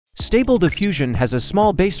Stable Diffusion has a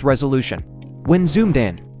small base resolution. When zoomed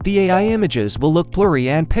in, the AI images will look blurry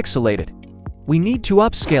and pixelated. We need to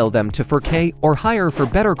upscale them to 4K or higher for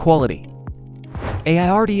better quality.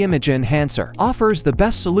 Aiarty Image Enhancer offers the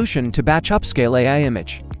best solution to batch upscale AI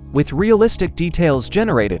image, with realistic details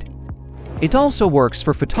generated. It also works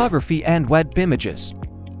for photography and web images.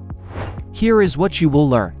 Here is what you will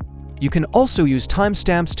learn. You can also use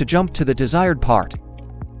timestamps to jump to the desired part.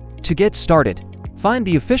 To get started, find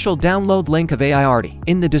the official download link of Aiarty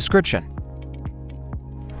in the description.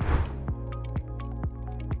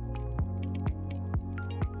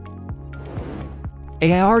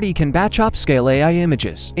 Aiarty can batch upscale AI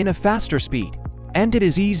images in a faster speed, and it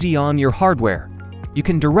is easy on your hardware. You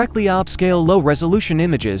can directly upscale low-resolution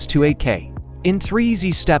images to 8K in 3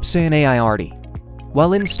 easy steps in Aiarty.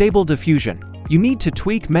 While in Stable Diffusion, you need to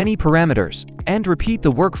tweak many parameters and repeat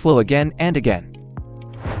the workflow again and again.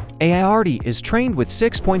 Aiarty is trained with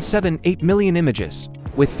 6.78 million images,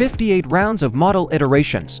 with 58 rounds of model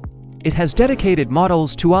iterations. It has dedicated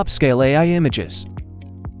models to upscale AI images.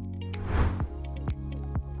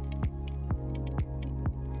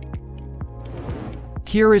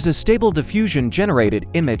 Here is a Stable Diffusion generated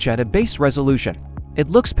image at a base resolution.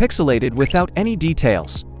 It looks pixelated without any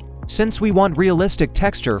details. Since we want realistic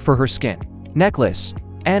texture for her skin, necklace,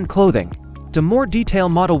 and clothing, the more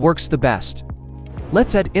detailed model works the best.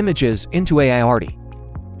 Let's add images into Aiarty.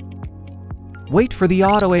 Wait for the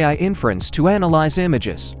Auto AI inference to analyze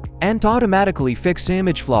images and automatically fix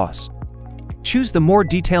image flaws. Choose the more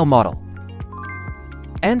detailed model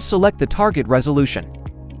and select the target resolution.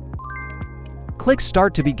 Click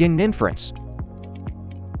Start to begin inference.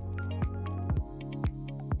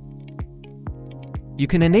 You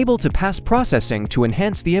can enable to pass processing to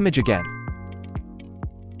enhance the image again.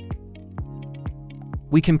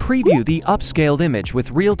 We can preview the upscaled image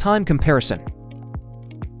with real-time comparison.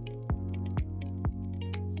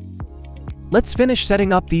 Let's finish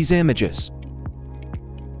setting up these images.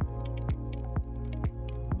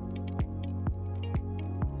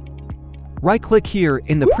 Right-click here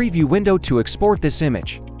in the preview window to export this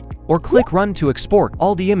image, or click Run to export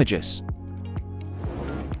all the images.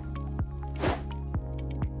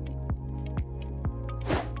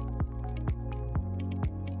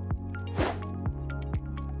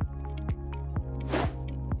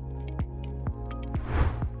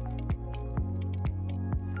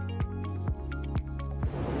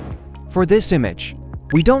 For this image,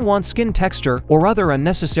 we don't want skin texture or other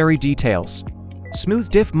unnecessary details. Smooth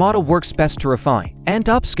Diff Model works best to refine and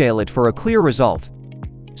upscale it for a clear result.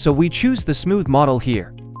 So we choose the Smooth model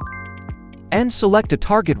here and select a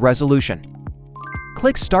target resolution.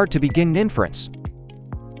 Click Start to begin inference.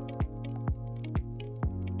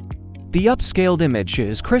 The upscaled image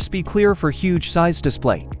is crispy clear for huge size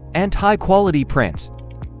display and high quality print.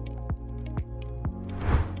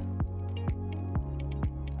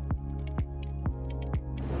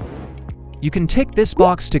 You can tick this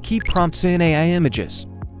box to keep prompts in AI images.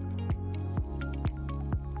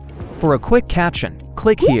 For a quick caption,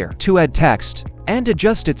 click here to add text and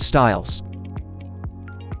adjust its styles.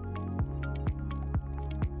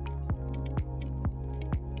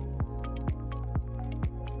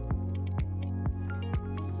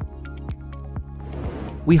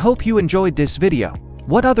 We hope you enjoyed this video.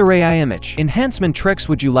 What other AI image enhancement tricks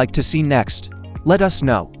would you like to see next? Let us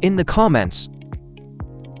know in the comments.